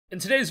In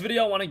today's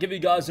video, I want to give you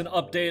guys an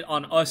update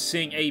on us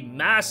seeing a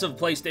massive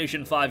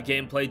PlayStation 5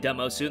 gameplay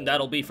demo soon.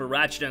 That'll be for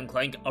Ratchet &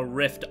 Clank: A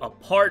Rift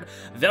Apart.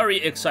 Very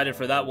excited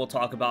for that. We'll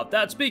talk about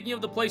that. Speaking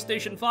of the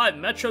PlayStation 5,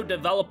 Metro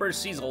developer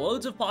sees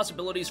loads of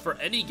possibilities for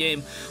any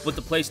game with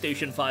the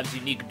PlayStation 5's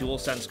unique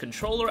DualSense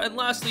controller. And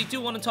lastly, do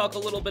want to talk a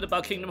little bit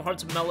about Kingdom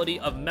Hearts Melody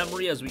of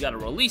Memory, as we got a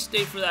release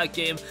date for that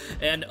game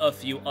and a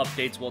few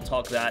updates. We'll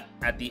talk that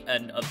at the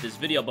end of this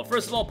video. But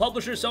first of all,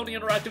 publisher Sony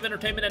Interactive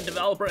Entertainment and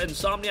developer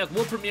Insomniac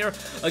will premiere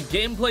a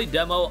gameplay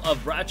demo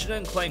of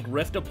Ratchet & Clank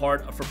Rift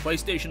Apart for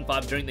PlayStation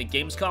 5 during the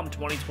Gamescom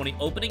 2020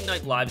 opening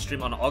night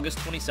livestream on August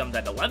 27th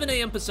at 11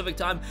 a.m. Pacific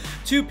Time,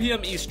 2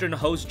 p.m. Eastern.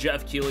 Host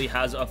Jeff Keighley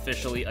has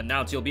officially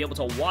announced you'll be able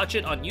to watch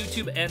it on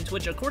YouTube and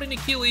Twitch. According to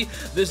Keighley,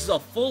 this is a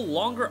full,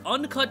 longer,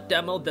 uncut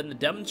demo than the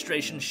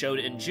demonstration showed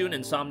in June.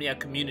 Insomniac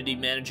community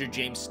manager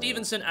James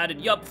Stevenson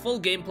added, "Yup, full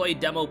gameplay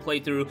demo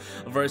playthrough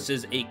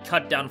versus a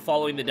cut down."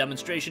 Following the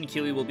demonstration,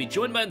 Keighley will be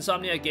joined by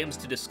Insomniac Games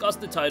to discuss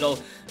the title.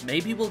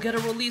 Maybe we'll get a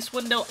release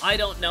window. I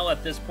don't know.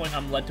 At this point,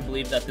 I'm led to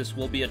believe that this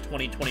will be a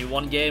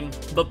 2021 game,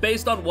 but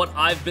based on what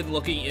I've been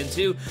looking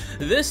into,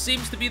 this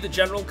seems to be the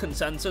general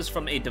consensus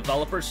from a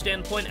developer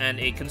standpoint and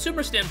a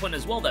consumer standpoint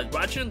as well, that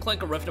Ratchet &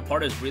 Clank: A Rift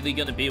Apart is really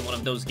going to be one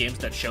of those games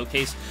that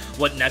showcase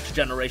what next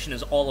generation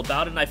is all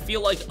about. And I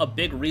feel like a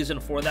big reason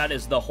for that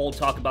is the whole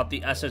talk about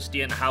the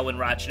SSD and how in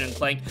Ratchet &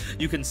 Clank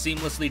you can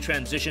seamlessly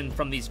transition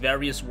from these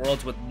various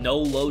worlds with no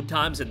load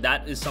times, and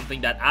that is something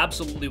that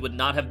absolutely would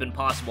not have been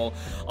possible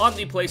on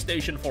the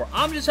PlayStation 4.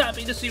 I'm just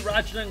happy to see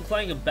Ratchet &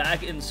 Clank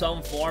back in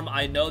some form.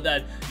 I know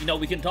that,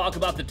 we can talk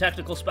about the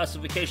technical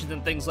specifications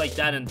and things like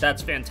that, and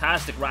that's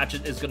fantastic.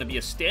 Ratchet is going to be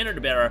a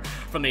standard bearer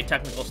from a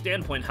technical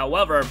standpoint.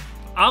 However,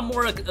 I'm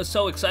more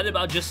so excited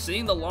about just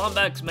seeing the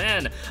Lombax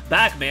man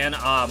back, man.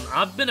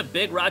 I've been a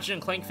big Ratchet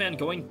 & Clank fan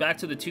going back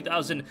to the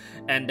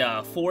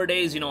 2004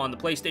 days, on the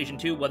PlayStation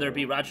 2, whether it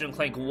be Ratchet &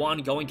 Clank 1,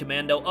 Going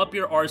Commando, Up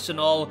Your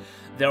Arsenal.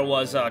 There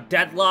was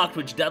Deadlocked,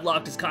 which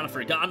Deadlocked is kind of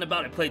forgotten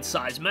about. I played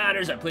Size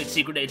Matters, I played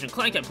Secret Agent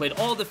Clank, I played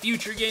all the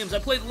future games. I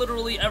played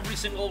literally every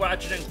single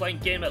Ratchet &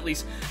 Clank game, at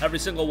least every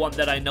single one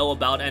that I know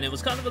about, and it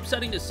was kind of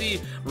upsetting to see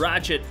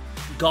Ratchet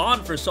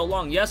gone for so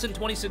long. Yes, in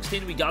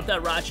 2016 we got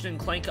that Ratchet &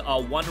 Clank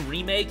 1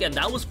 remake, and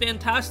that was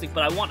fantastic,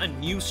 but I want a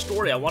new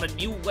story. I want a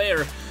new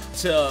layer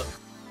to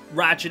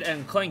Ratchet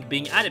 & Clank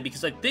being added,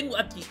 because I think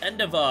at the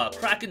end of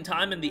Crack in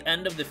Time and the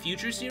end of the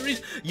Future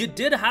series, you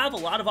did have a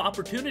lot of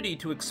opportunity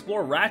to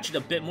explore Ratchet a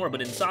bit more,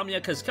 but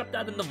Insomniac has kept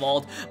that in the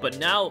vault. But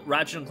now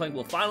Ratchet & Clank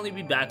will finally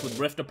be back with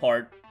Rift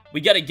Apart. We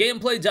get a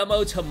gameplay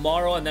demo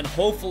tomorrow, and then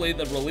hopefully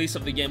the release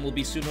of the game will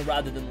be sooner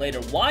rather than later.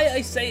 Why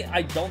I say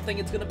I don't think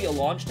it's going to be a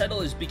launch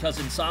title is because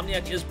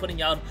Insomniac is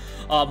putting out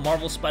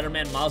Marvel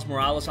Spider-Man Miles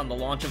Morales on the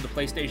launch of the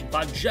PlayStation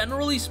 5.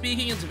 Generally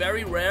speaking, it's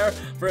very rare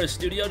for a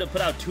studio to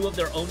put out 2 of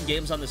their own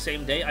games on the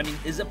same day. I mean,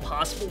 is it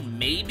possible?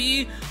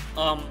 Maybe.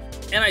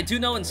 And I do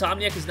know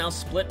Insomniac is now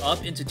split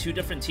up into 2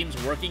 different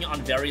teams working on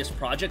various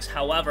projects.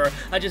 However,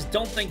 I just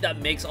don't think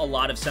that makes a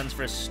lot of sense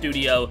for a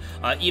studio,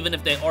 even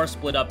if they are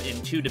split up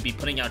in 2, to be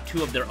putting out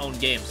 2 of their own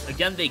games.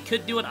 Again, they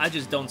could do it, I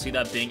just don't see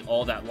that being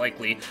all that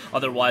likely.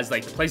 Otherwise,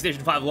 like, the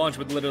PlayStation 5 launch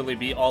would literally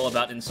be all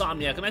about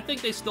Insomniac, and I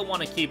think they still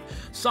want to keep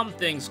some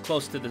things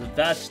close to the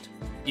vest.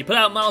 You put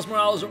out Miles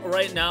Morales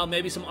right now,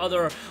 maybe some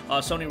other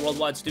Sony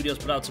Worldwide Studios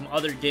put out some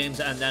other games,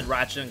 and then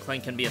Ratchet &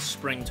 Clank can be a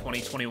spring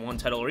 2021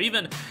 title, or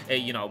even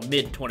a,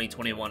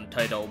 mid-2021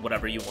 title,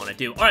 whatever you want to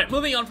do. Alright,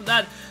 moving on from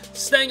that,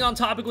 staying on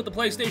topic with the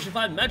PlayStation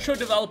 5, Metro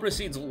developer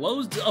sees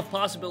loads of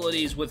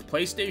possibilities with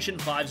PlayStation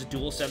 5's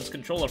DualSense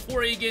controller.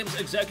 4A Games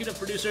executive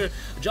producer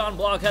John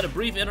Block had a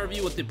brief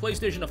interview with the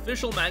PlayStation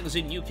Official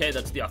Magazine UK,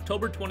 that's the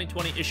October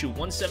 2020 issue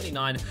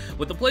 179,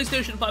 with the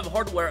PlayStation 5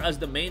 hardware as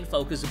the main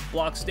focus.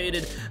 Block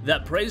stated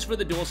that praise for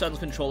the DualSense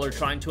controller,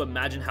 trying to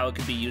imagine how it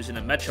could be used in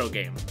a Metro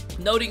game.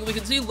 Noting we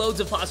can see loads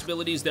of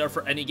possibilities there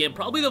for any game.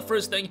 Probably the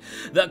first thing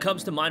that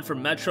comes to mind for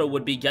Metro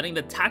would be getting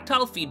the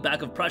tactile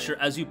feedback of pressure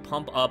as you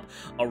pump up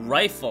a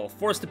rifle.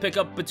 Forced to pick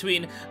up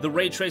between the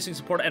ray tracing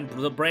support and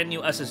the brand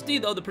new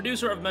SSD, though, the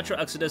producer of Metro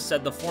Exodus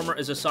said the former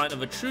is a sign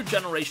of a true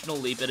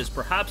generational leap. It is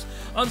perhaps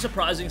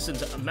unsurprising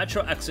since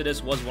Metro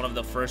Exodus was one of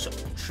the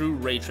first true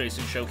ray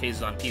tracing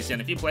showcases on PC,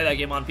 and if you play that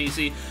game on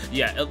PC,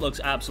 yeah, it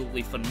looks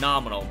absolutely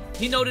phenomenal.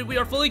 He noted, "We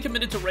are fully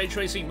committed to ray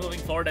tracing moving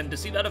forward, and to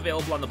see that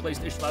available on the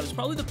PlayStation 5 is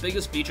probably the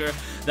biggest feature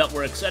that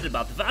we're excited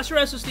about. The faster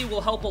SSD will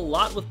help a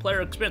lot with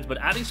player experience, but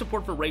adding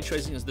support for ray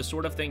tracing is the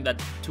sort of thing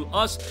that, to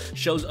us,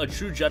 shows a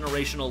true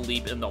generational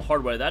leap in the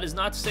hardware. That is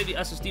not to say the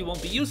SSD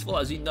won't be useful,"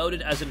 as he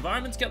noted. "As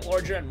environments get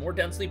larger and more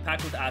densely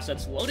packed with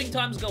assets, loading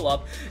times go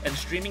up, and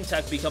streaming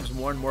tech becomes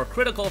more and more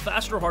critical.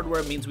 Faster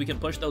hardware means we can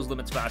push those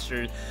limits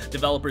faster.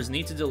 Developers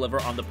need to deliver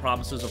on the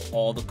promises of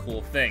all the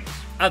cool things."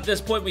 At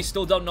this point, we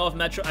still don't know if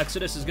Metro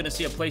Exodus is going to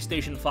see a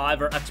PlayStation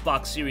 5 or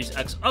Xbox Series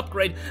X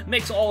upgrade.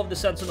 Makes all of the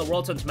sense in the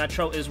world, since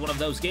Metro is one of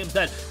those games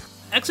that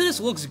Exodus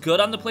looks good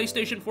on the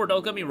PlayStation 4,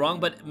 don't get me wrong,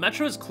 but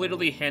Metro is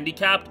clearly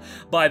handicapped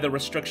by the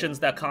restrictions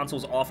that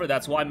consoles offer.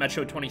 That's why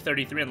Metro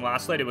 2033 and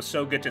Last Light, it was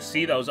so good to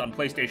see those on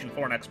PlayStation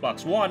 4 and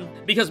Xbox One,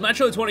 because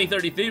Metro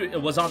 2033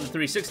 was on the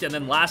 360, and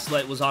then Last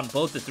Light was on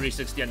both the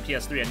 360 and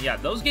PS3, and yeah,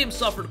 those games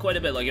suffered quite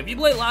a bit. Like, if you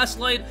play Last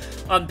Light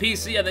on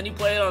PC and then you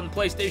play it on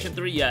PlayStation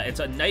 3, yeah, it's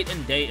a night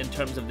and day in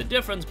terms of the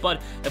difference,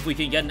 but if we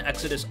can get an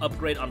Exodus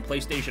upgrade on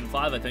PlayStation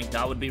 5, I think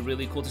that would be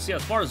really cool to see.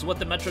 As far as what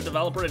the Metro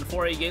developer in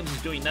 4A Games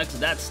is doing next,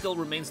 that still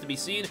remains to be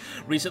seen.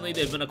 Recently,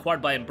 they've been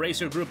acquired by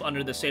Embracer Group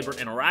under the Saber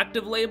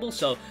Interactive label,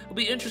 so it'll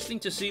be interesting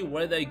to see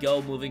where they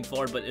go moving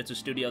forward, but it's a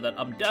studio that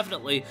I'm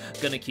definitely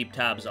gonna keep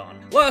tabs on.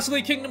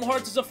 Lastly, Kingdom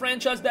Hearts is a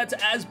franchise that's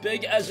as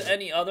big as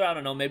any other. I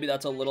don't know, maybe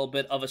that's a little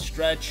bit of a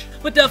stretch,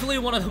 but definitely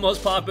one of the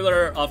most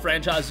popular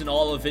franchises in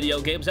all of video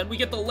games, and we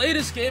get the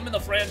latest game in the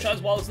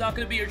franchise. While it's not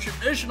going to be your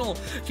traditional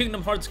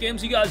Kingdom Hearts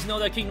games, you guys know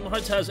that Kingdom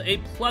Hearts has a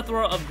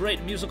plethora of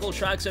great musical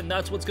tracks, and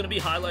that's what's going to be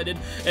highlighted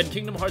in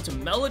Kingdom Hearts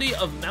Melody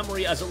of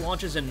Memory as it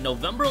launches in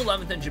November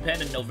 11th in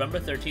Japan and November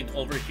 13th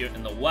over here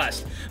in the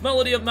West.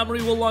 Melody of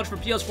Memory will launch for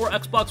PS4,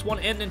 Xbox One,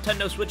 and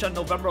Nintendo Switch on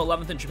November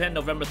 11th in Japan,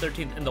 November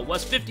 13th in the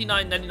West,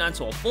 $59.99,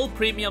 so a full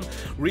premium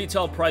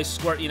retail price.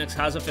 Square Enix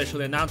has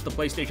officially announced the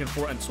PlayStation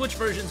 4 and Switch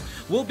versions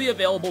will be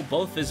available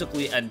both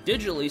physically and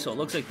digitally, so it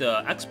looks like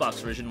the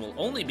Xbox version will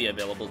only be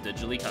available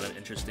digitally. Kind of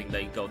interesting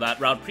they go that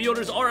route.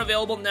 Pre-orders are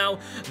available now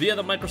via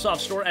the Microsoft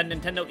Store and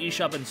Nintendo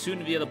eShop, and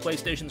soon via the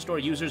PlayStation Store.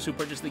 Users who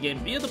purchase the game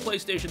via the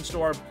PlayStation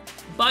Store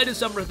by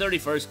December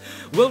 31st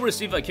will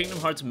receive a Kingdom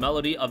Hearts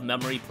Melody of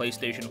Memory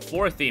PlayStation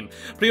 4 theme.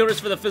 Pre-orders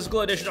for the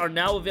physical edition are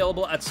now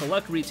available at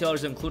select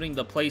retailers, including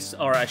the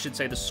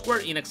the Square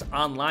Enix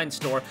online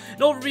store. An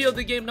overview of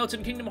the game notes: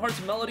 in Kingdom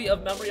Hearts Melody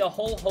of Memory, a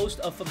whole host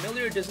of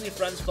familiar Disney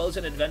friends, foes,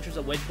 and adventures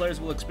await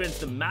players will experience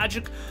the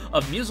magic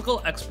of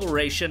musical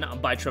exploration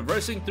by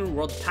traversing through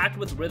worlds packed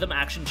with rhythm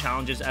action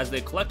challenges as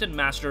they collect and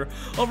master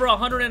over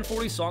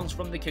 140 songs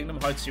from the Kingdom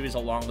Hearts series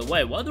along the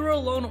way. Whether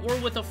alone or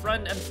with a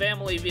friend and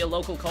family via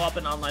local co-op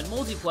and online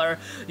multiplayer,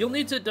 you'll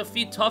need to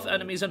defeat tough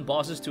enemies and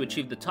bosses to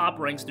achieve the top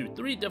ranks through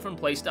 3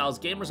 different playstyles.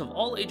 Gamers of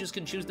all ages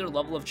can choose their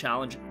level of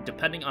challenge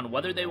depending on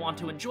whether they want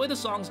to enjoy the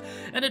songs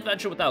and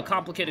adventure without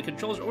complicated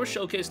controls or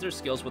showcase their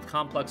skills with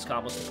complex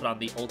combos to put on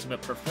the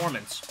ultimate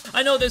performance.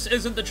 I know this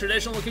isn't the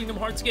traditional Kingdom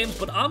Hearts games,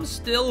 but I'm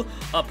still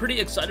pretty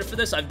excited for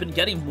this. I've been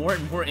getting more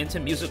and more into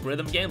music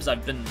rhythm games.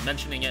 I've been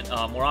mentioning it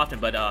more often,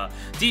 but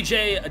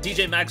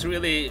DJ Max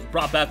really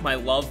brought back my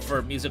love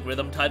for music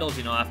rhythm titles,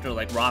 you know, after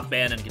like Rock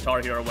Band and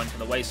Guitar Hero went to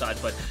the wayside,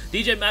 but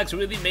DJ Max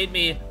really made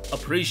me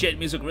appreciate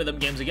music rhythm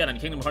games again, and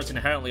Kingdom Hearts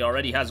inherently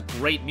already has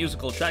great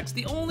musical tracks.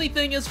 The only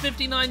thing is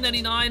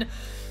 $59.99.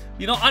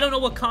 You know, I don't know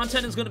what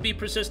content is going to be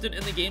persistent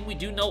in the game. We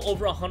do know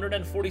over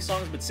 140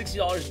 songs, but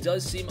 $60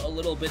 does seem a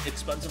little bit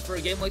expensive for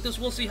a game like this.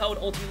 We'll see how it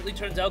ultimately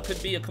turns out.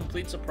 Could be a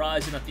complete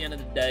surprise, and at the end of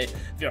the day,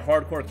 if you're a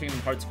hardcore Kingdom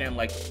Hearts fan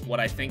like what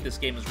I think this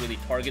game is really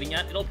targeting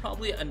at, it'll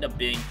probably end up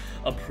being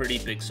a pretty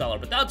big seller.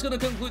 But that's going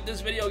to conclude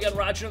this video. Again,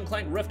 Ratchet &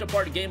 Clank Rift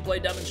Apart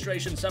gameplay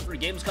demonstration set for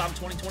Gamescom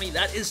 2020.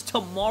 That is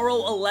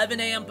tomorrow, 11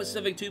 a.m.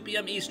 Pacific, 2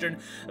 p.m. Eastern.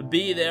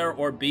 Be there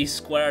or be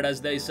squared, as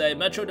they say.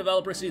 Metro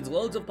developer sees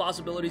loads of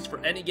possibilities for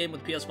any game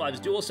with PS5's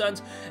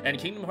DualSense, and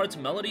Kingdom Hearts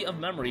Melody of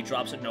Memory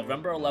drops at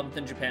November 11th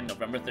in Japan,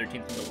 November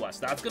 13th in the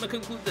West. That's going to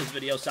conclude this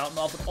video. Sound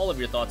off with all of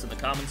your thoughts in the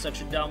comments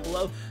section down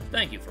below.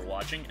 Thank you for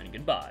watching, and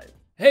goodbye.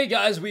 Hey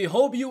guys, we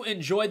hope you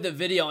enjoyed the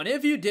video, and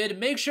if you did,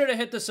 make sure to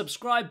hit the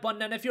subscribe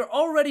button, and if you're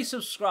already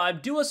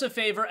subscribed, do us a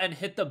favor and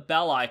hit the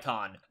bell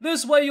icon.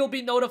 This way you'll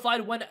be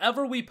notified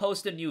whenever we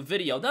post a new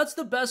video. That's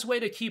the best way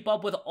to keep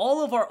up with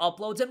all of our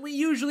uploads, and we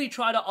usually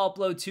try to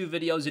upload 2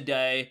 videos a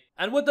day.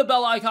 And with the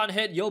bell icon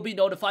hit, you'll be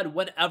notified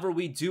whenever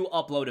we do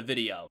upload a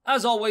video.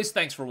 As always,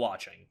 thanks for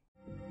watching.